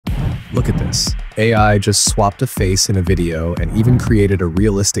Look at this. AI just swapped a face in a video and even created a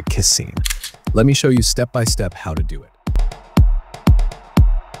realistic kiss scene. Let me show you step by step how to do it.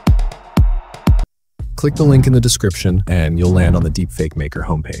 Click the link in the description and you'll land on the Deepfake Maker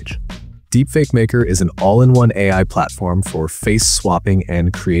homepage. Deepfake Maker is an all-in-one AI platform for face swapping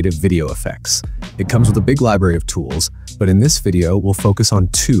and creative video effects. It comes with a big library of tools, but in this video, we'll focus on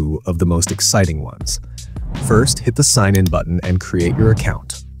two of the most exciting ones. First, hit the sign in button and create your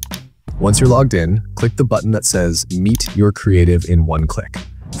account. Once you're logged in, click the button that says Meet Your Creative in one click.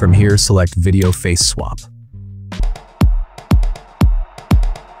 From here, select Video Face Swap.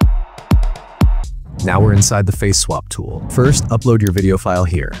 Now we're inside the Face Swap tool. First, upload your video file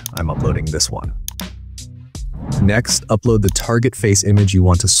here. I'm uploading this one. Next, upload the target face image you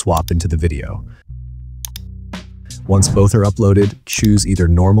want to swap into the video. Once both are uploaded, choose either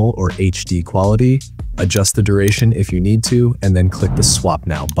normal or HD quality, adjust the duration if you need to, and then click the Swap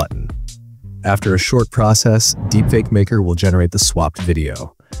Now button. After a short process, Deepfake Maker will generate the swapped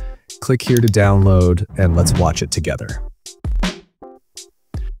video. Click here to download, and let's watch it together.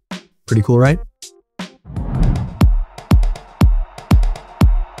 Pretty cool, right?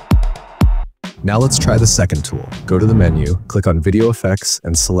 Now let's try the second tool. Go to the menu, click on Video Effects,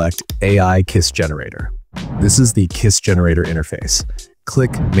 and select AI Kiss Generator. This is the Kiss Generator interface.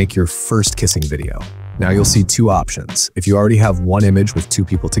 Click Make Your First Kissing Video. Now you'll see two options. If you already have one image with two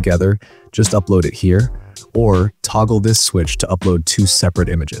people together, just upload it here, or toggle this switch to upload two separate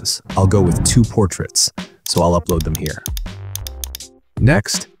images. I'll go with two portraits, so I'll upload them here.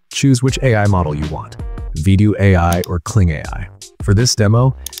 Next, choose which AI model you want, Video AI or Kling AI. For this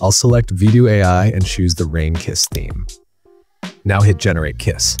demo, I'll select Video AI and choose the Rain Kiss theme. Now hit Generate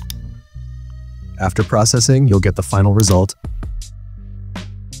Kiss. After processing, you'll get the final result.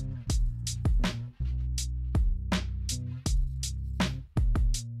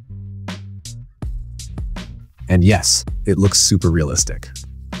 And yes, it looks super realistic.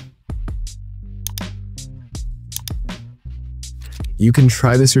 You can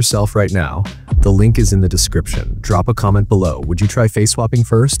try this yourself right now. The link is in the description. Drop a comment below. Would you try face swapping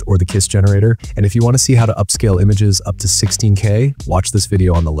first or the Kiss Generator? And if you want to see how to upscale images up to 16K, watch this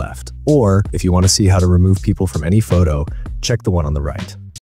video on the left. Or if you want to see how to remove people from any photo, check the one on the right.